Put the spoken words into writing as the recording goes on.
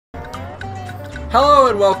Hello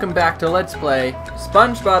and welcome back to Let's Play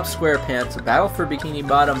Spongebob Squarepants Battle for Bikini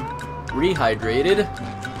Bottom Rehydrated.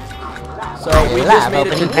 So we just made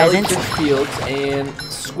it to Jellyfish Fields and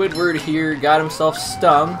Squidward here got himself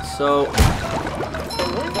stung, so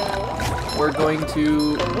we're going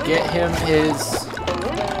to get him his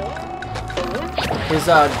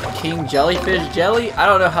King Jellyfish Jelly. I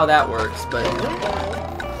don't know how that works, but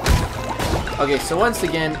okay, so once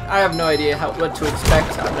again, I have no idea what to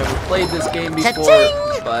expect. I've never played this game before,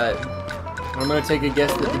 but I'm gonna take a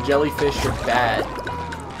guess that the jellyfish are bad.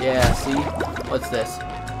 Yeah, see? What's this?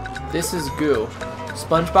 This is goo.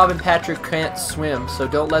 SpongeBob and Patrick can't swim, so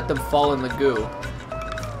don't let them fall in the goo.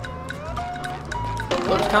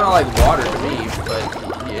 Looks kind of like water to me, but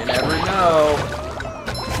you never know.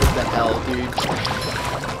 What the hell, dude?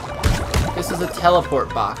 This is a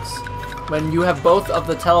teleport box. When you have both of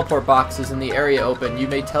the teleport boxes in the area open, you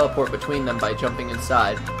may teleport between them by jumping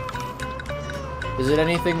inside. Is it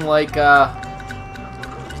anything like, ah,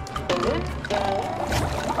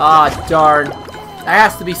 darn. There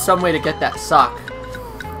has to be some way to get that sock.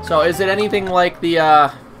 So, is it anything like the,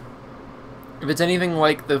 if it's anything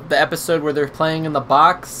like the episode where they're playing in the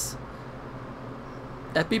box?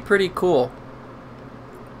 That'd be pretty cool.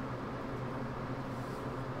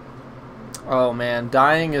 Oh man,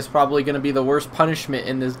 dying is probably going to be the worst punishment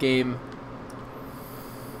in this game.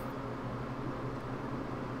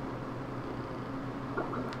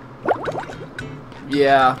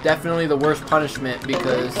 Yeah, definitely the worst punishment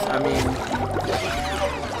because, I mean...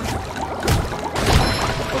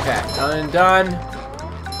 Okay, done and done.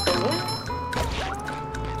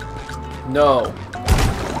 No.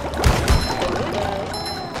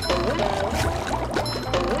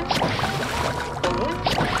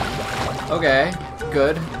 Okay,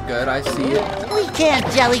 good, I see it. We can't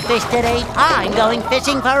jellyfish today. I'm going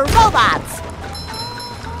fishing for robots.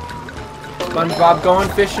 SpongeBob going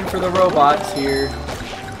fishing for the robots here.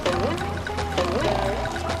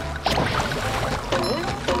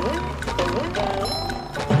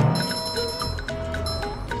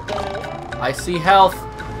 I see health.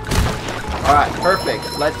 Alright,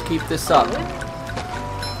 perfect. Let's keep this up.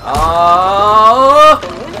 Oh!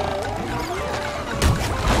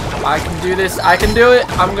 I can do this. I can do it.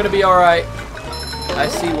 I'm gonna be alright. I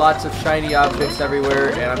see lots of shiny objects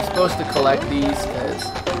everywhere, and I'm supposed to collect these because...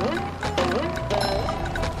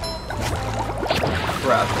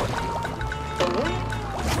 crap.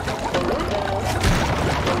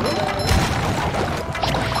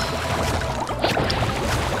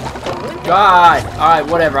 God! Alright,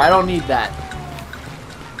 whatever. I don't need that.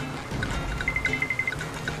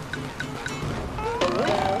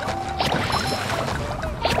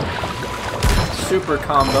 Super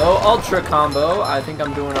combo, ultra combo. I think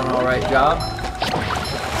I'm doing an alright job.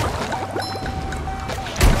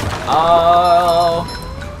 Oh,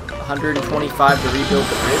 125 to rebuild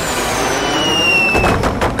the bridge.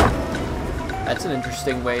 That's an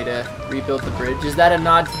interesting way to rebuild the bridge. Is that a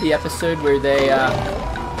nod to the episode where they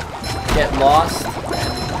get lost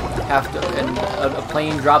and have to, and a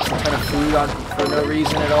plane drops a ton of food on for no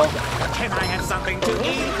reason at all? Can I have something to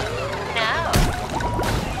eat?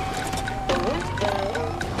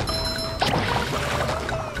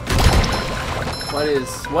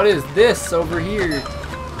 What is this over here?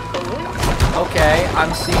 Okay,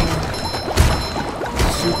 I'm seeing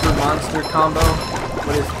super monster combo.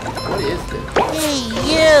 What is this? Hey,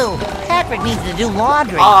 you! Patrick needs to do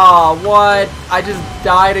laundry. Aw, what? I just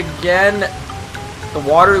died again. The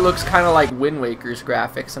water looks kind of like Wind Waker's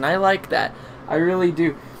graphics, and I like that. I really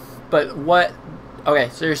do. But what? Okay,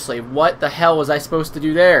 seriously, what the hell was I supposed to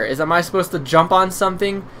do there? Am I supposed to jump on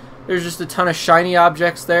something? There's just a ton of shiny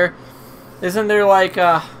objects there. Isn't there like,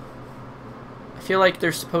 I feel like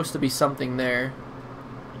there's supposed to be something there.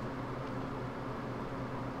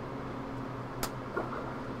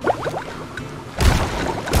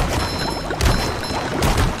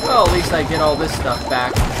 Well, at least I get all this stuff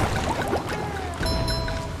back.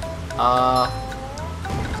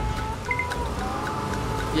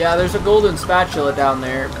 Yeah, there's a golden spatula down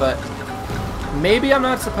there, but maybe I'm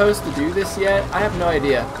not supposed to do this yet. I have no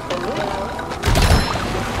idea.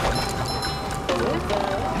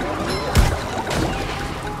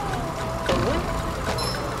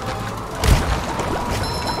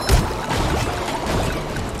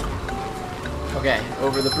 Okay,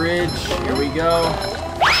 over the bridge, here we go.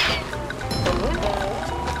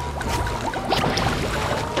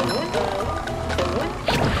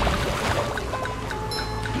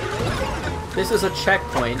 This is a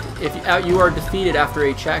checkpoint. If you are defeated after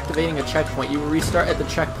activating a checkpoint, you will restart at the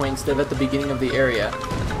checkpoint instead of at the beginning of the area.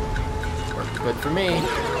 Worked good for me.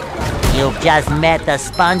 You've just met the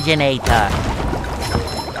Sponginator.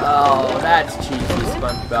 Oh, that's cheesy,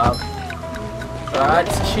 SpongeBob.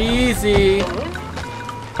 That's cheesy.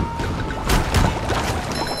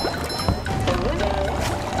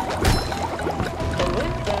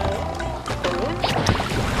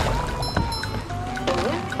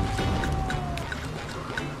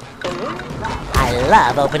 I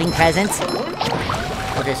love opening presents.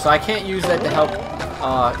 Okay, so I can't use that to help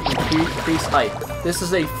increase height. This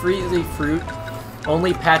is a freezy fruit.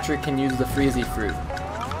 Only Patrick can use the freezy fruit.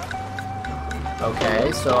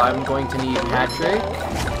 Okay, so I'm going to need Patrick.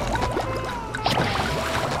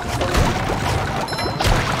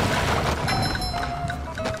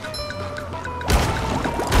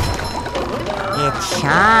 It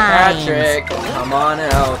shines. Patrick, come on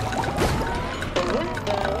out.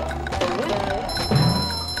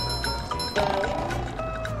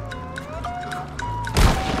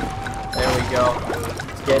 There we go.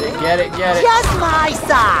 Get it, get it, get it. Just my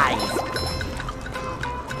size.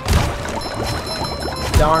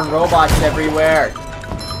 Darn robots everywhere.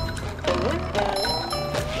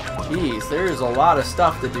 Jeez, there's a lot of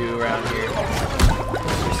stuff to do around here.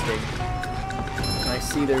 Interesting. I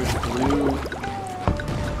see there's blue.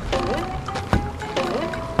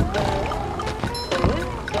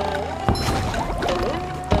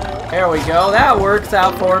 There we go. That works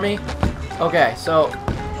out for me. Okay, so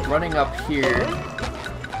running up here.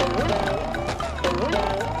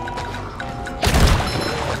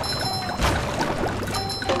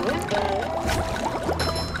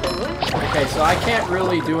 Okay, so I can't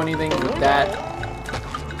really do anything with that.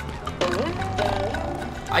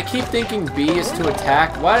 I keep thinking B is to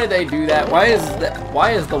attack. Why did they do that? Why is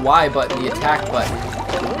the Y button the attack button?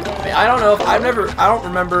 I mean, I don't know if I don't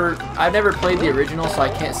remember. I've never played the original, so I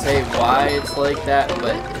can't say why it's like that,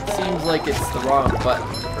 but it seems like it's the wrong button,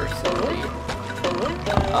 personally.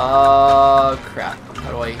 Crap.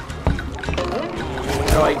 How do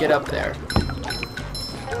I get up there?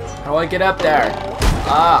 How do I get up there?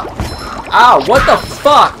 Ah. Ow, what the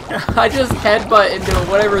fuck? I just headbutt into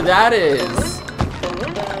whatever that is.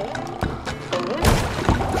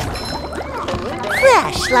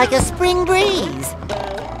 Fresh like a spring breeze.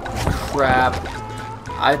 Crap.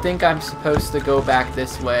 I think I'm supposed to go back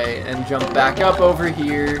this way and jump back up over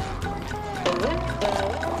here.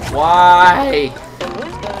 Why?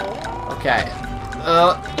 Okay.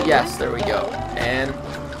 Yes, there we go. And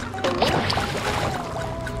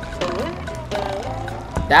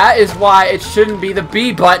that is why it shouldn't be the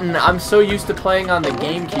B button. I'm so used to playing on the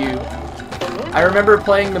GameCube. I remember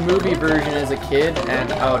playing the movie version as a kid,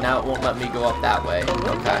 and oh, now it won't let me go up that way.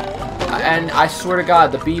 Okay. And I swear to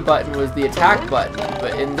God, the B button was the attack button,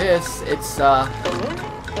 but in this, it's, bam.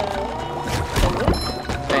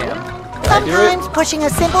 Did I do Sometimes it? pushing a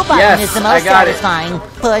simple button Yes, is the I most got it. satisfying.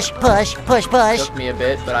 Push, push, push, push. Took me a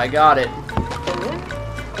bit, but I got it.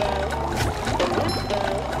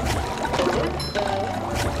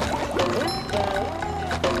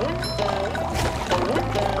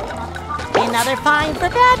 Another find for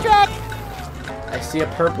Patrick. I see a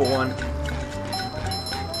purple one.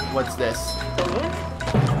 What's this?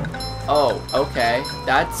 Oh, okay.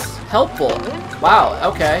 That's helpful. Wow,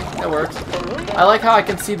 okay. That works. I like how I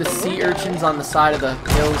can see the sea urchins on the side of the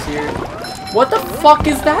hills here. What the fuck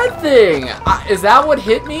is that thing? Is that what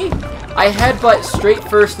hit me? I headbutt straight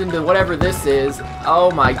first into whatever this is.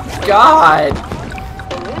 Oh my god.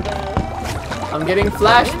 I'm getting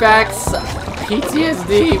flashbacks.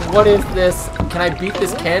 PTSD. What is this? Can I beat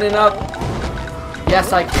this cannon up?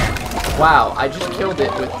 Yes, I can. Wow, I just killed it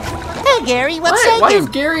with... Hey, Gary, what's What? shaking? Why is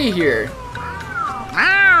Gary here?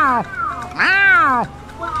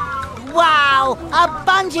 Wow, a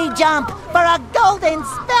bungee jump for a golden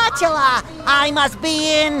spatula. I must be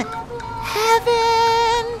in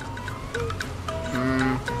heaven.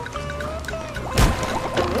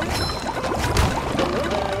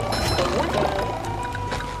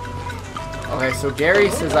 Okay, so Gary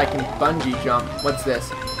says I can bungee jump. What's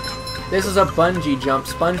this? This is a bungee jump.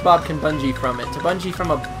 SpongeBob can bungee from it. To bungee from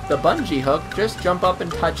the bungee hook, just jump up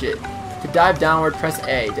and touch it. To dive downward, press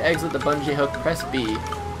A. To exit the bungee hook, press B.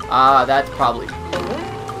 Ah, that's probably...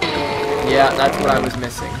 Yeah, that's what I was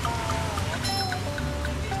missing.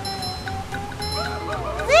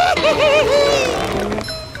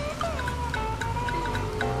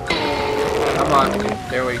 Come on.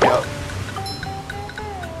 There we go.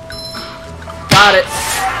 Got it!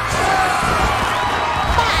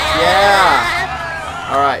 Yeah!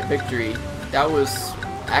 Alright, victory. That was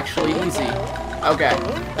actually easy. Okay,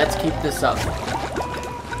 let's keep this up.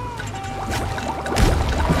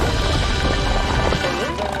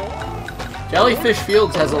 Jellyfish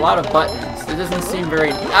Fields has a lot of buttons. It doesn't seem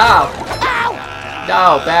very... Ow!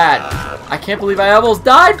 Oh, bad. I can't believe I almost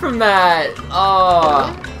died from that.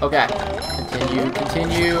 Oh, okay. Continue,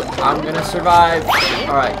 continue. I'm gonna survive.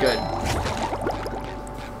 All right, good.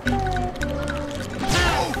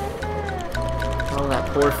 Oh, that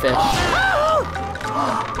poor fish.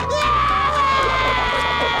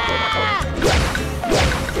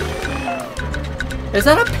 Is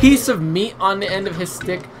that a piece of meat on the end of his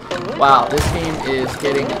stick? Wow, this game is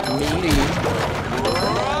getting meaty.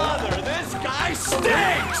 Brother, this guy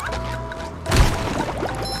stinks!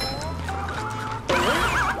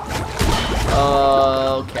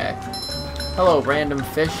 Okay. Hello, random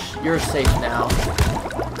fish. You're safe now.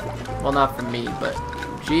 Well, not from me, but...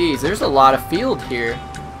 Geez, there's a lot of field here.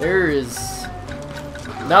 There is...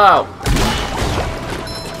 No!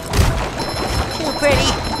 Too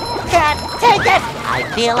pretty. Can't take it. I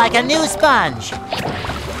feel like a new sponge.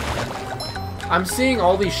 I'm seeing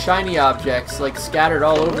all these shiny objects, like, scattered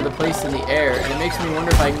all over the place in the air, and it makes me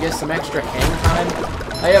wonder if I can get some extra hang time.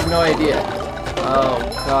 I have no idea. Oh,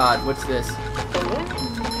 God, what's this?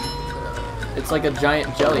 It's like a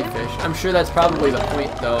giant jellyfish. I'm sure that's probably the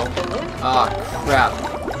point, though. Ah, crap.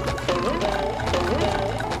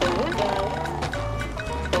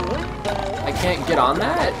 I can't get on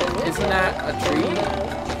that? Isn't that a tree?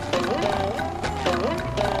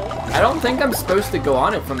 I don't think I'm supposed to go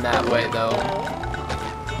on it from that way, though.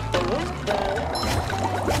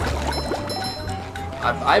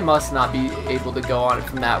 I must not be able to go on it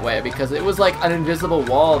from that way, because it was like an invisible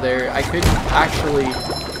wall there. I couldn't actually...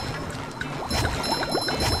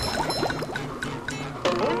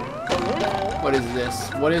 What is this?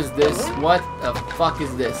 What is this? What the fuck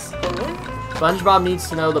is this? SpongeBob needs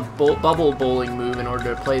to know the bubble bowling move in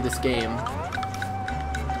order to play this game.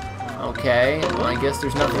 Okay, well, I guess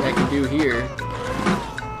there's nothing I can do here.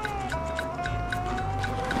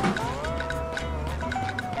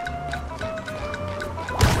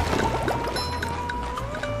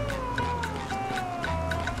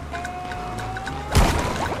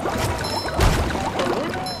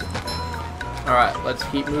 Alright, let's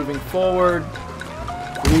keep moving forward.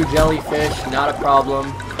 Blue jellyfish, not a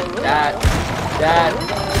problem. That,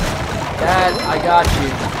 I got you.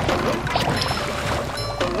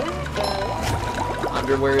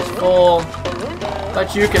 Underwear is full,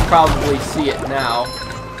 but you can probably see it now.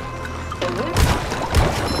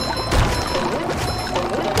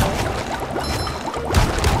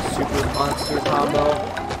 Super monster combo.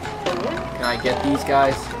 Can I get these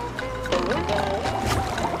guys?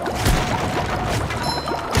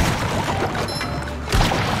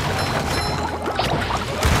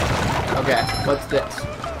 Okay, what's this?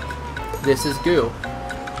 This is goo.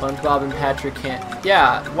 SpongeBob and Patrick can't...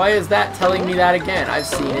 Yeah, why is that telling me that again? I've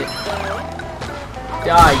seen it.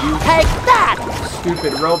 Die, you... Take that!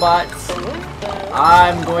 Stupid robots.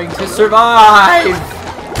 I'm going to survive!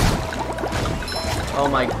 Oh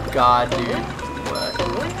my god, dude. What the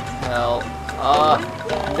hell?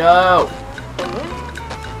 No!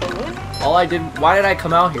 All I did... Why did I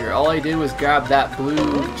come out here? All I did was grab that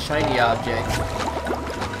blue shiny object.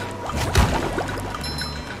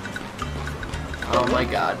 Oh my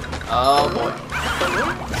god. Oh boy.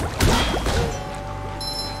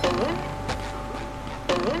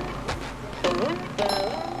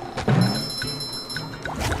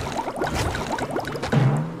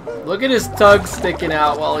 Look at his tongue sticking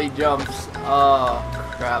out while he jumps. Oh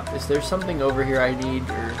crap. Is there something over here I need,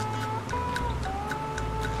 or...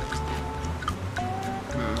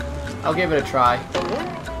 I'll give it a try.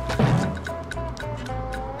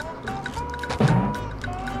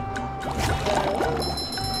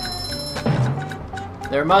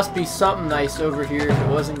 There must be something nice over here if it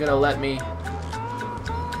wasn't gonna let me.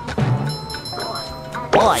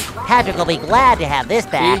 Boy, Patrick will be glad to have this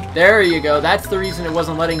back. See? There you go. That's the reason it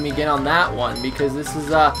wasn't letting me get on that one, because this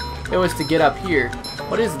is, it was to get up here.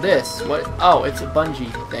 What is this? What? Oh, it's a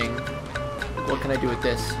bungee thing. What can I do with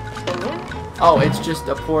this? Oh, it's just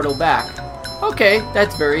a portal back. Okay,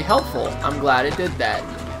 that's very helpful. I'm glad it did that.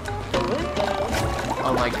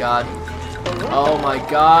 Oh my god. Oh my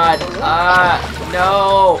god.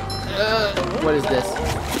 No. What is this?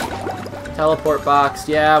 Teleport box.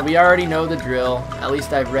 Yeah, we already know the drill. At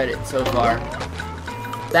least I've read it so far.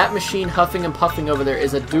 That machine huffing and puffing over there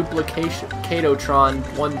is a Duplicatotron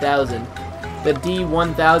 1000. The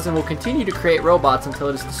D1000 will continue to create robots until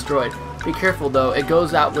it is destroyed. Be careful though, it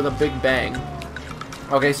goes out with a big bang.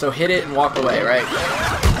 Okay, so hit it and walk away, right?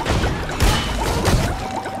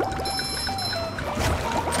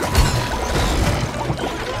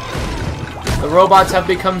 The robots have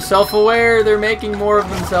become self-aware. They're making more of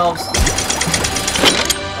themselves.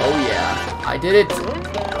 Oh yeah, I did it.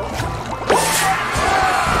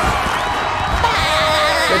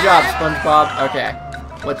 Good Good job, SpongeBob. Okay.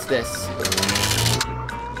 What's this?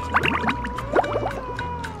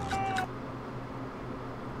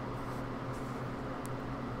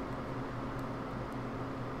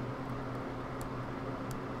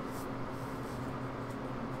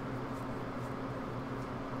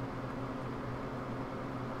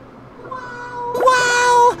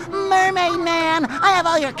 Wow! Mermaid Man! I have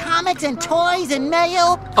all your comics and toys and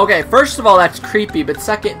mail. Okay, first of all, that's creepy, but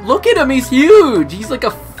second, look at him, he's huge! He's like a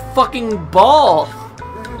fucking ball.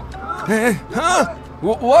 Huh?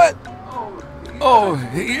 What? Oh,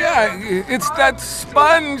 yeah, it's that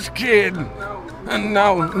sponge kid. And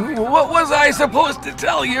now, what was I supposed to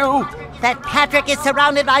tell you? That Patrick is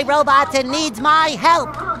surrounded by robots and needs my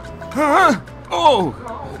help. Huh? Oh,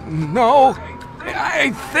 no.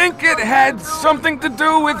 I think it had something to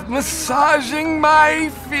do with massaging my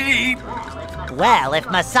feet. Well,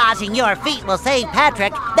 if massaging your feet will save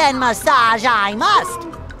Patrick, then massage I must.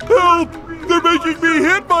 Help! They're making me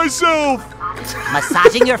hit myself!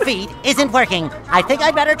 Massaging your feet isn't working. I think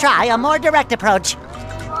I'd better try a more direct approach.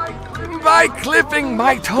 By clipping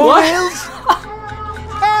my toenails?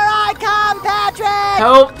 Here I come, Patrick!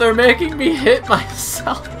 Help, they're making me hit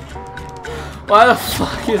myself. Why the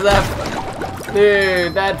fuck is that?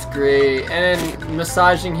 Dude, that's great. And then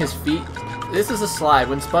massaging his feet. This is a slide.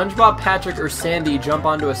 When SpongeBob, Patrick, or Sandy jump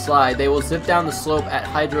onto a slide, they will zip down the slope at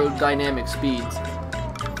hydrodynamic speeds.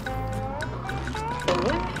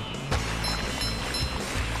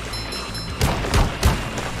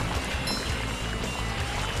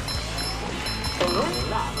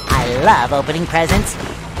 I love opening presents.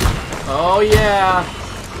 Oh yeah.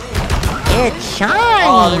 It shines.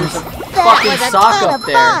 Oh, there's a that fucking was a sock ton up of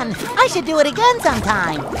there. fun. I should do it again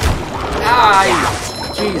sometime. Ah,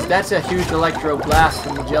 jeez, that's a huge electro blast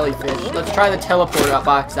from the jellyfish. Let's try the teleport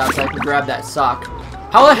box out so I can grab that sock.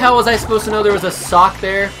 How the hell was I supposed to know there was a sock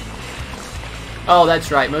there? Oh, that's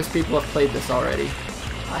right. Most people have played this already.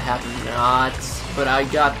 I have not, but I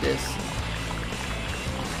got this.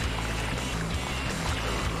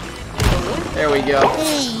 There we go.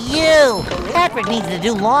 Hey, you! Patrick needs to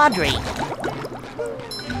do laundry.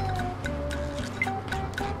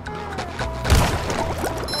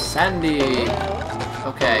 Sandy.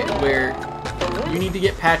 Okay, you need to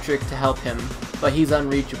get Patrick to help him, but he's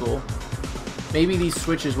unreachable. Maybe these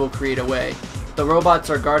switches will create a way. The robots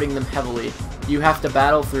are guarding them heavily. You have to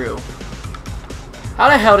battle through. How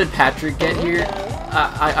the hell did Patrick get here?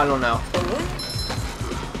 I don't know.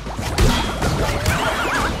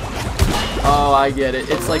 Oh, I get it.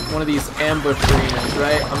 It's like one of these ambush arenas,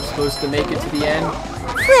 right? I'm supposed to make it to the end.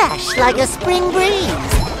 Fresh like a spring breeze.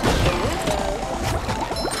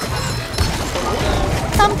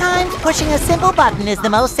 Sometimes pushing a simple button is the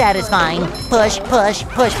most satisfying. Push, push,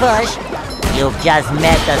 push, push. You've just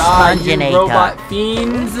met the You Sponginator. robot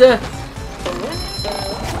fiends.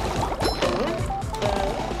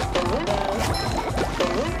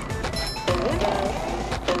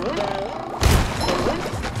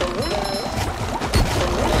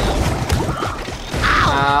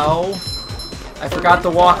 Ow. I forgot to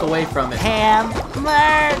walk away from it. Hammer.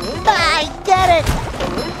 I get it.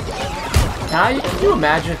 Can you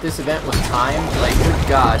imagine if this event was timed? Like, good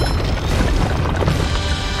God.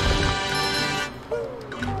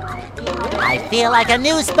 I feel like a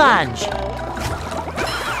new sponge.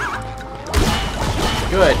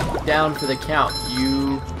 Good. Down for the count.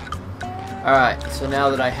 Alright, so now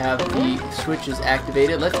that I have the switches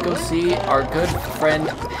activated, let's go see our good friend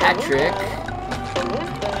Patrick.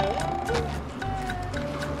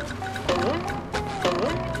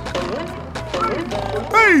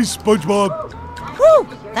 Hey, SpongeBob! Whew!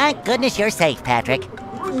 Thank goodness you're safe, Patrick.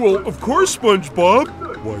 Well, of course, SpongeBob.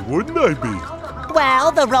 Why wouldn't I be?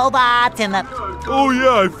 Well, the robots and the... Oh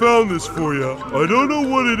yeah, I found this for you. I don't know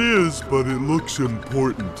what it is, but it looks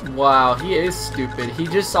important. Wow, he is stupid. He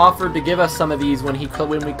just offered to give us some of these when we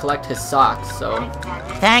collect his socks, so...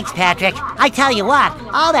 Thanks, Patrick. I tell you what,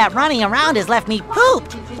 all that running around has left me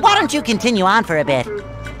pooped. Why don't you continue on for a bit?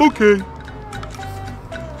 Okay.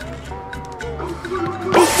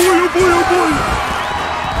 Oh boy, oh boy, oh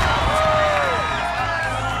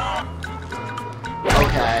boy!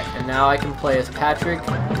 Okay, and now I can play as Patrick.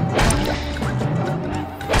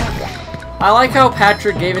 I like how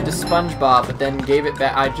Patrick gave it to SpongeBob, but then gave it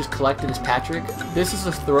back. I just collected as Patrick. This is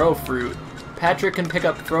a throw fruit. Patrick can pick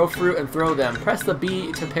up throw fruit and throw them. Press the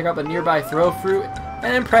B to pick up a nearby throw fruit, and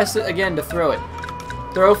then press it again to throw it.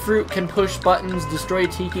 Throw fruit can push buttons, destroy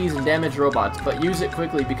tikis, and damage robots, but use it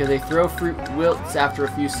quickly because a throw fruit wilts after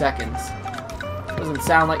a few seconds. Doesn't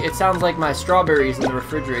sound like it. Sounds like my strawberries in the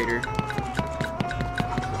refrigerator.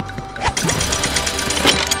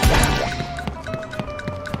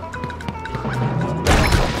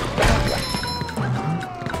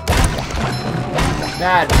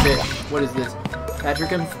 Mad fish. What is this? Patrick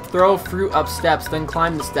can throw fruit up steps, then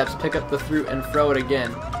climb the steps, pick up the fruit, and throw it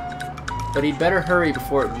again. But he'd better hurry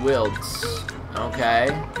before it wilts. Okay.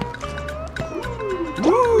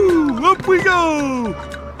 Woo! Up we go!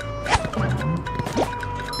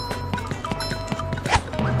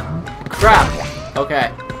 Crap!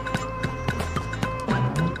 Okay.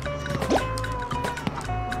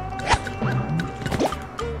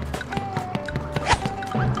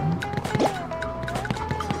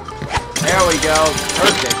 There we go.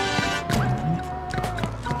 Perfect.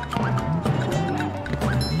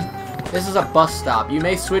 This is a bus stop. You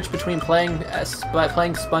may switch between playing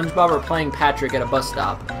Spongebob or playing Patrick at a bus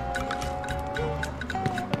stop.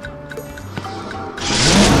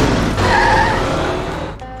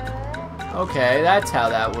 Okay, that's how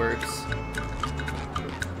that works.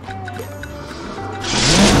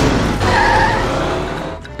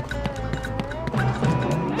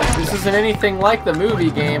 This isn't anything like the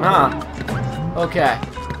movie game, huh? Okay.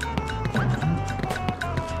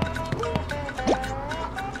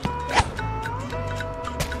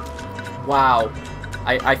 Wow.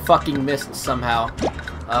 I fucking missed somehow.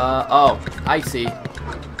 Oh, I see.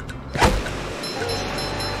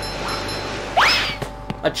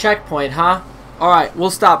 A checkpoint, huh? Alright,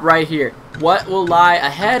 we'll stop right here. What will lie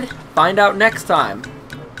ahead? Find out next time.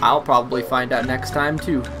 I'll probably find out next time,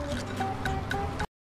 too.